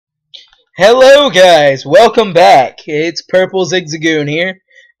Hello guys, welcome back. It's Purple Zigzagoon here.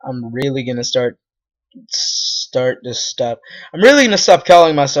 I'm really gonna stop. I'm really gonna stop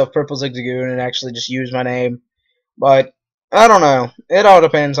calling myself Purple Zigzagoon and actually just use my name. But I don't know. It all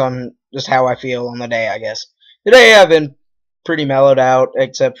depends on just how I feel on the day, I guess. Today I've been pretty mellowed out,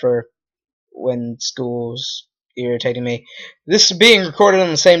 except for when school's irritating me. This is being recorded on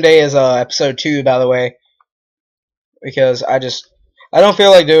the same day as episode 2, by the way, because I don't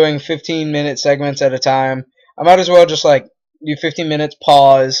feel like doing 15-minute segments at a time. I might as well just like do 15 minutes,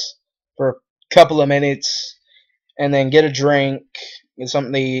 pause for a couple of minutes, and then get a drink, get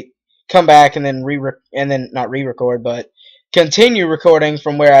something to eat, come back, and then not re-record, but continue recording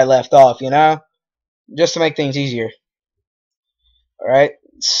from where I left off. Just to make things easier. All right.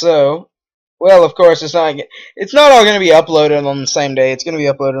 So, well, of course, it's not all going to be uploaded on the same day. It's going to be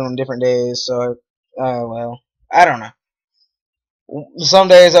uploaded on different days. So, well, I don't know. Some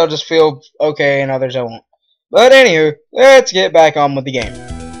days I'll just feel okay and others I won't. But anywho, let's get back on with the game.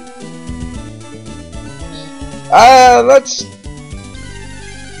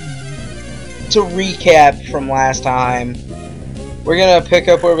 To recap from last time, we're gonna pick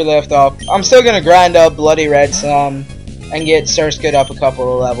up where we left off. I'm still gonna grind up Bloody Red some and get Source Good up a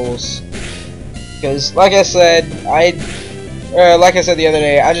couple of levels. Because, like I said the other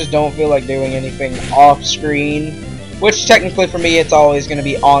day, I just don't feel like doing anything off screen. Which, technically, for me, it's always going to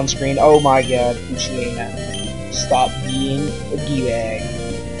be on screen. Oh my god, Fushigina. Stop being a D-bag.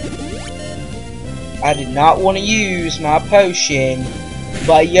 I did not want to use my potion,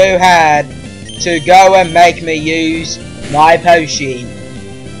 but you had to go and make me use my potion.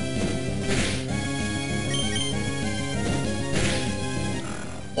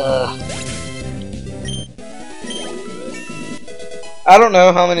 Ugh. I don't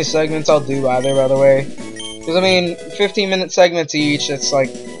know how many segments I'll do either, by the way. Because, I mean, 15-minute segments each, it's like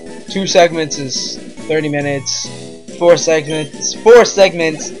 2 segments is 30 minutes, 4 segments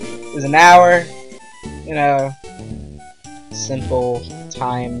is an hour, simple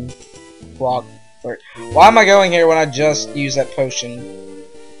time clock. Why am I going here when I just used that potion?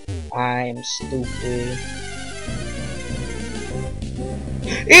 I'm stupid.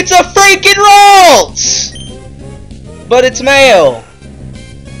 It's a freaking Ralts! But it's male.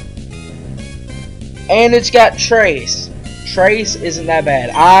 And it's got Trace. Trace isn't that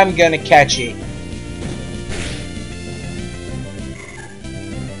bad. I'm gonna catch it.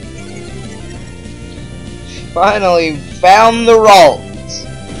 Finally found the Ralts.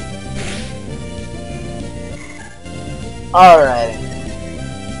 Alright.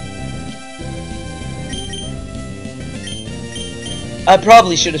 I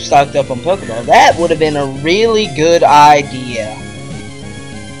probably should have stocked up on Pokeball. That would have been a really good idea.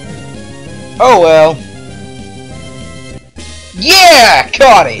 Oh well. Yeah!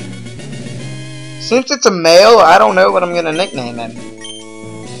 Caught it! Since it's a male, I don't know what I'm gonna nickname him.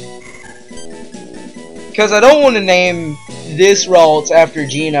 Because I don't want to name this Ralts after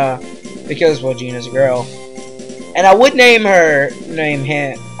Gina, because, well, Gina's a girl. And I would name Ralts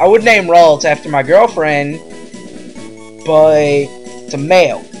after my girlfriend, but it's a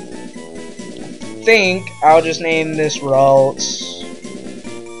male. I think I'll just name this Ralts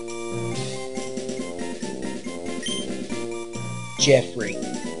Jeffrey.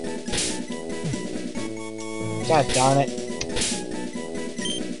 God darn it.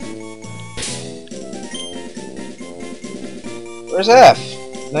 Where's F?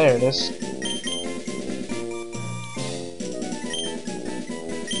 There it is.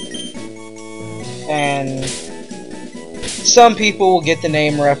 And some people will get the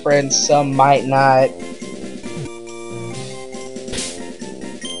name reference, some might not.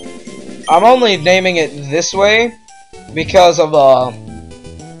 I'm only naming it this way because of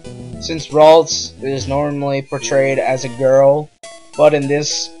since Ralts is normally portrayed as a girl, but in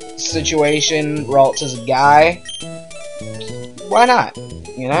this situation Ralts is a guy. Why not?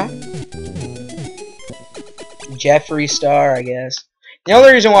 Jeffree Star, I guess. The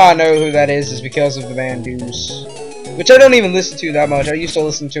only reason why I know who that is because of the band Deuce, which I don't even listen to that much. I used to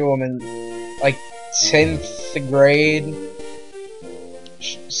listen to them in like 10th grade.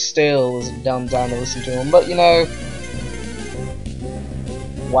 Still is a dumb time to listen to them, but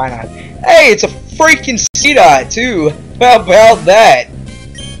why not? Hey, it's a freaking Seedot too. How about that?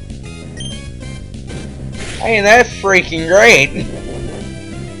 Ain't that freaking great?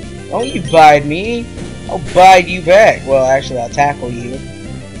 Don't you bite me? I'll bite you back. Well, actually, I'll tackle you,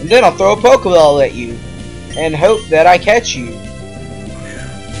 and then I'll throw a Pokeball at you, and hope that I catch you.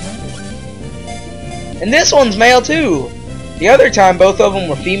 And this one's male too. The other time, both of them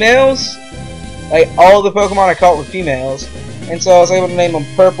were females. Like all the Pokemon I caught were females. and so I was able to name them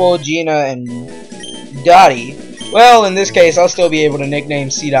Purple, Gina, and Dottie. Well, in this case, I'll still be able to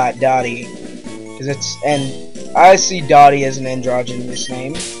nickname C. Dottie, and I see Dottie as an androgynous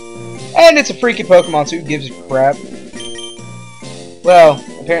name, and it's a freaky Pokemon, so who gives a crap? Well,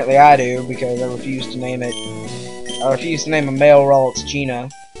 apparently I do, because I refuse to name it. I refuse to name a male Ralts Gina.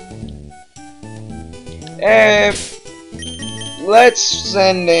 Let's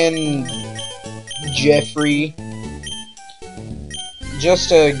send in Jeffrey, just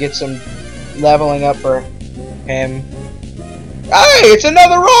to get some leveling up for him. Hey, it's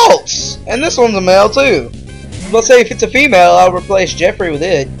another Ralts! And this one's a male too. Let's say if it's a female, I'll replace Jeffrey with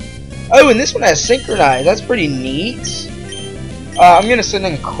it. Oh, and this one has synchronized. That's pretty neat. I'm gonna send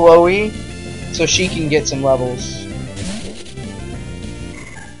in Chloe so she can get some levels.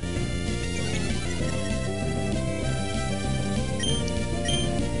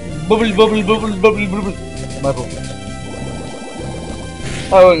 Bubble, bubble, bubble, bubble, bubble, bubble.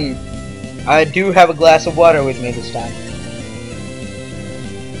 Oh, and I do have a glass of water with me this time.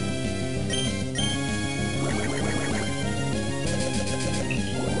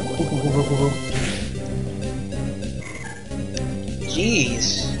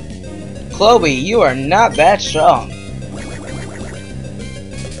 Jeez. Chloe, you are not that strong.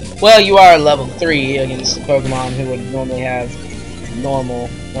 Well, you are level 3 against the Pokemon who would normally have normal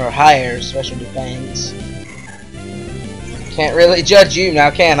or higher special defense. Can't really judge you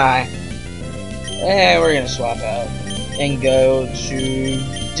now, can I? And we're gonna swap out and go to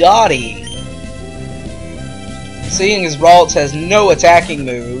Dottie. Seeing as Ralts has no attacking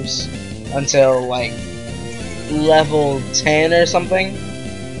moves until like level 10 or something.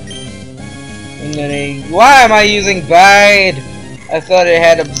 Why am I using Bide? I thought it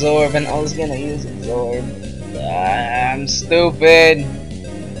had Absorb and I was gonna use Absorb. I'm stupid.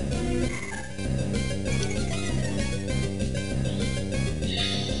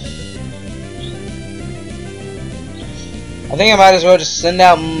 I think I might as well just send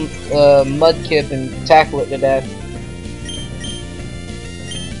out Mudkip and tackle it to death.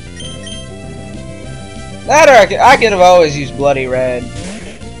 That or I could have always used Bloody Red.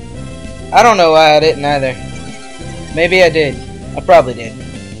 I don't know why I didn't either. Maybe I did. I probably did.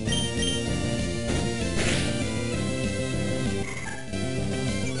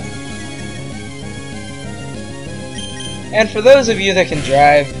 And for those of you that can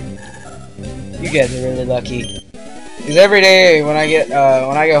drive, you guys are really lucky. Because every day when I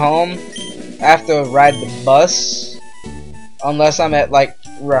go home, I have to ride the bus, unless I'm at like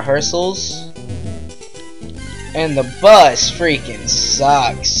rehearsals, and the bus freaking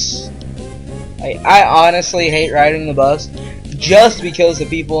sucks. I honestly hate riding the bus, just because the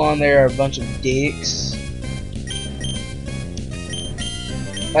people on there are a bunch of dicks.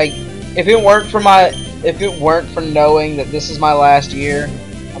 Like, if it weren't for knowing that this is my last year,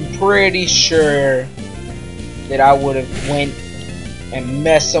 I'm pretty sure that I would have went and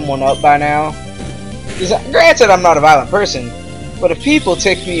messed someone up by now. Because granted, I'm not a violent person, but if people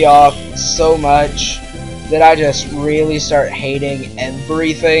tick me off so much that I just really start hating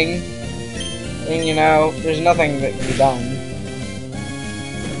everything, then you know, there's nothing that can be done.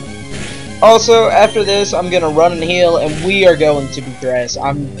 Also, after this, I'm gonna run and heal, and we are going to progress.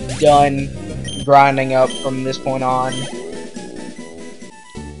 I'm done grinding up from this point on.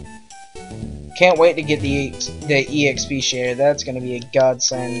 Can't wait to get the EXP share. That's gonna be a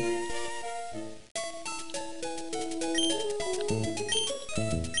godsend.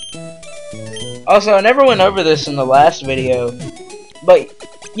 Also, I never went over this in the last video, but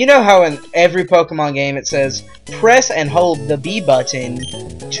you know how in every Pokemon game it says press and hold the B button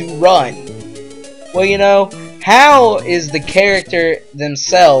to run. Well, you know, how is the character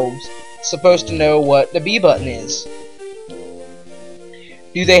themselves supposed to know what the B button is?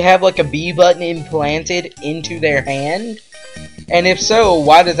 Do they have like a B button implanted into their hand? And if so,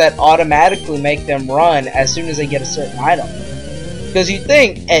 why does that automatically make them run as soon as they get a certain item? Because you'd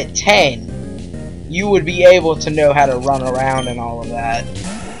think at 10, you would be able to know how to run around and all of that.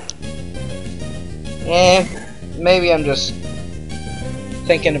 Maybe I'm just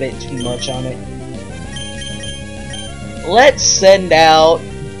thinking a bit too much on it. Let's send out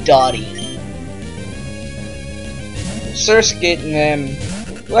Dottie. Surskit and them,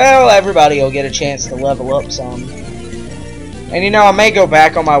 well, everybody will get a chance to level up some. And you know, I may go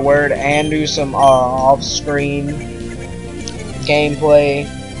back on my word and do some off-screen gameplay.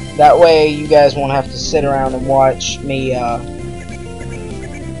 That way you guys won't have to sit around and watch me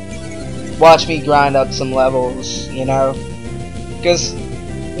grind up some levels, you know? Because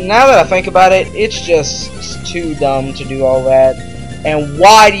now that I think about it, it's just too dumb to do all that. And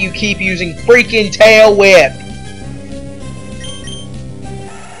why do you keep using freaking Tail Whip?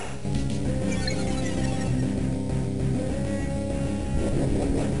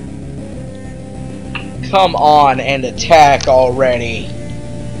 come on and attack already.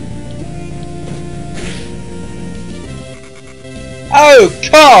 Oh,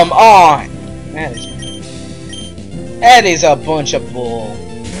 come on! That is a bunch of bull.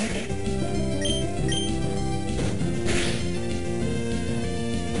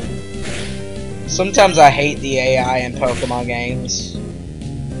 Sometimes I hate the AI in Pokemon games.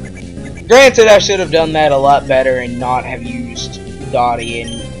 Granted, I should have done that a lot better and not have used Dottie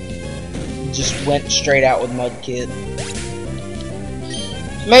and just went straight out with Mudkip.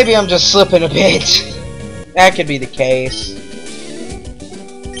 Maybe I'm just slipping a bit. That could be the case.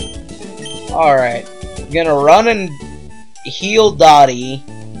 Alright. I'm gonna run and heal Dottie.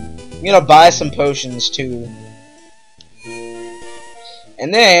 I'm gonna buy some potions too.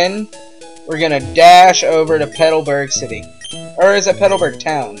 And then we're gonna dash over to Petalburg City. Or is it Petalburg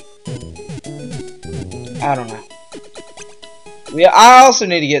Town? I don't know. I also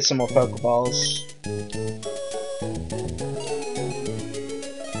need to get some more Pokeballs.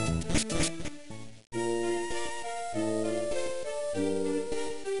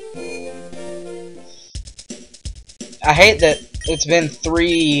 I hate that it's been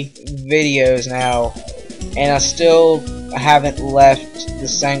 3 videos now, and I still haven't left the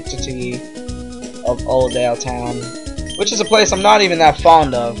sanctity of Oldale Town, which is a place I'm not even that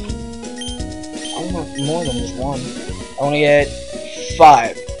fond of. I want more than just one. I only get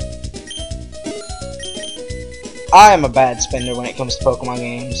 5. I am a bad spender when it comes to Pokemon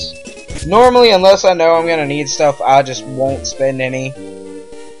games. Normally, unless I know I'm gonna need stuff, I just won't spend any.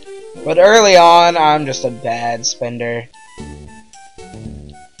 But early on, I'm just a bad spender.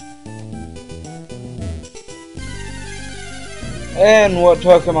 And what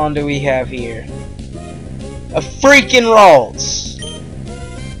Pokemon do we have here? A freaking Ralts!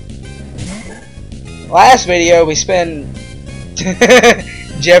 Last video, we spent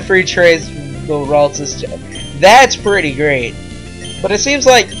Jeffrey trades the Ralts. That's pretty great. But it seems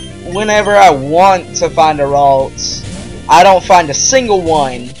like whenever I want to find a Ralts, I don't find a single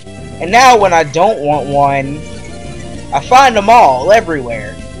one. And now when I don't want one, I find them all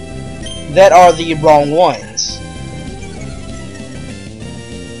everywhere that are the wrong ones.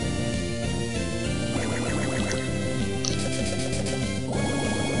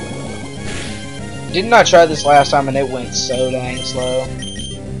 Didn't I try this last time and it went so dang slow?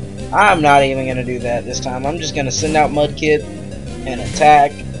 I'm not even going to do that this time. I'm just going to send out Mudkip and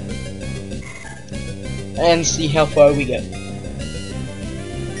attack and see how far we go.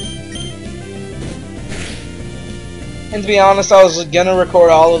 And to be honest, I was gonna record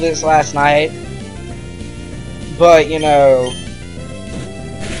all of this last night, but you know,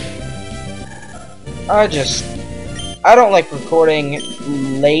 I don't like recording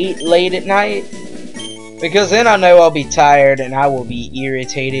late at night, because then I know I'll be tired and I will be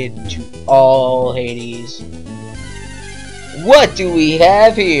irritated to all Hades. What do we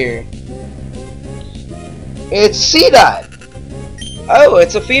have here? It's C-Dot. Oh,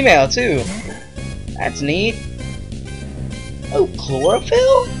 it's a female too. That's neat. Oh,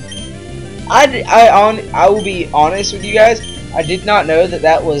 Chlorophyll? I will be honest with you guys. I did not know that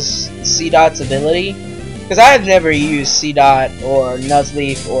that was C-Dot's ability, because I have never used C-Dot or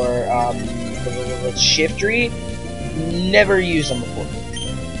Nuzleaf or Shiftry. Never used them before.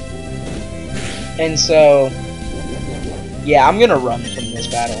 And so, yeah, I'm gonna run from this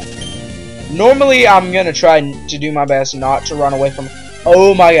battle. Normally, I'm gonna try to do my best not to run away from.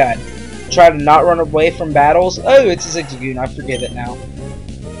 Oh my god. Try to not run away from battles. Oh, it's a Zigzagoon. I forgive it now.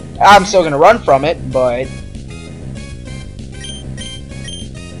 I'm still gonna run from it, but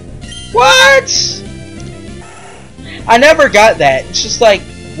what? I never got that. It's just like,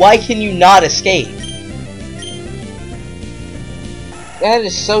 why can you not escape? That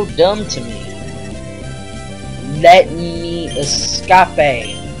is so dumb to me. Let me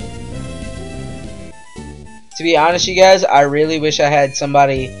escape. To be honest, you guys, I really wish I had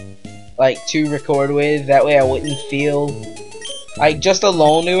somebody like to record with. That way I wouldn't feel like just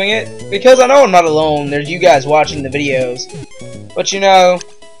alone doing it, because I know I'm not alone. There's you guys watching the videos, but you know,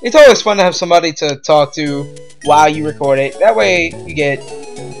 it's always fun to have somebody to talk to while you record it. That way you get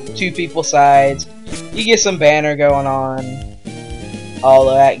 2 people's sides, you get some banner going on, all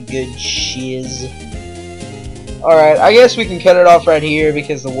of that good shiz. Alright, I guess we can cut it off right here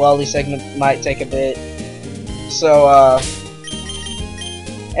because the Wally segment might take a bit. So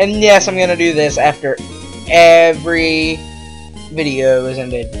and yes, I'm gonna do this after every video is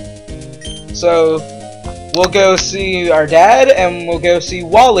ended. So we'll go see our dad and we'll go see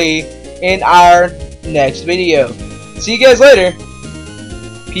Wally in our next video. See you guys later.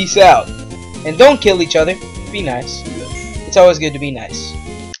 Peace out. And don't kill each other. Be nice. It's always good to be nice.